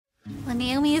Well,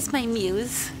 Naomi is my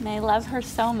muse, and I love her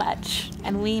so much.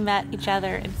 And we met each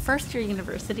other in first year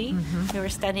university. We were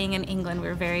studying in England. We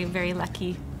were very, very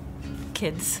lucky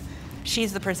kids.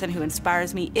 She's the person who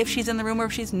inspires me, if she's in the room or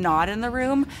if she's not in the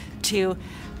room, to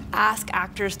ask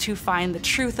actors to find the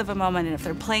truth of a moment, and if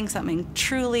they're playing something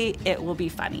truly, it will be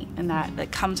funny. And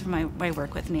that comes from my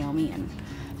work with Naomi, and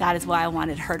that is why I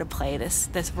wanted her to play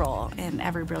this role in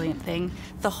Every Brilliant Thing.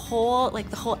 The whole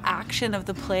action of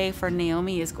the play for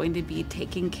Naomi is going to be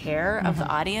taking care of the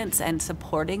audience and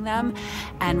supporting them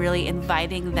and really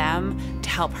inviting them to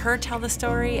help her tell the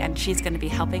story, and she's going to be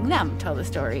helping them tell the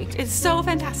story. It's so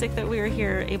fantastic that we are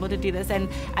here able to do this, and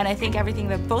I think everything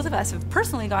that both of us have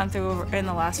personally gone through in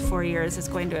the last 4 years is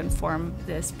going to inform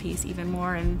this piece even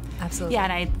more. And absolutely. Yeah,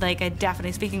 and I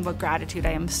definitely, speaking about gratitude,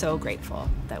 I am so grateful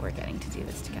that we're getting to do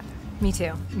this together. Me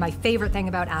too. My favorite thing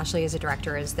about Ashlie as a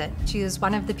director is that she is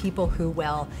one of the people who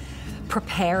will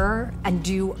prepare and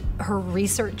do her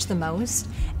research the most,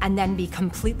 and then be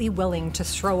completely willing to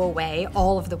throw away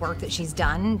all of the work that she's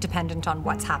done dependent on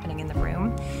what's happening in the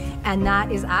room. And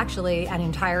that is actually an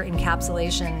entire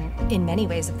encapsulation in many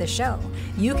ways of this show.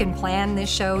 You can plan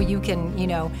this show, you can,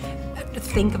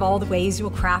 think of all the ways you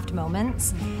will craft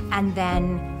moments, and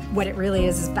then what it really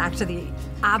is back to the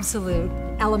absolute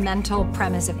elemental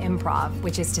premise of improv,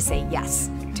 which is to say yes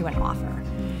to an offer.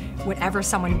 Whatever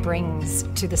someone brings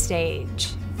to the stage,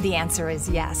 the answer is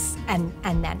yes, and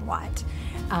then what?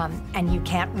 And you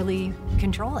can't really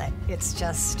control it. It's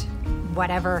just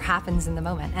whatever happens in the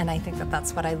moment. And I think that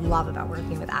that's what I love about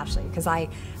working with Ashlie, because I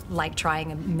like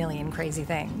trying a million crazy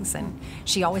things, and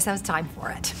she always has time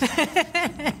for it.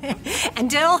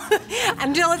 until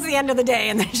it's the end of the day,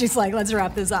 and then she's like, let's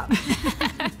wrap this up.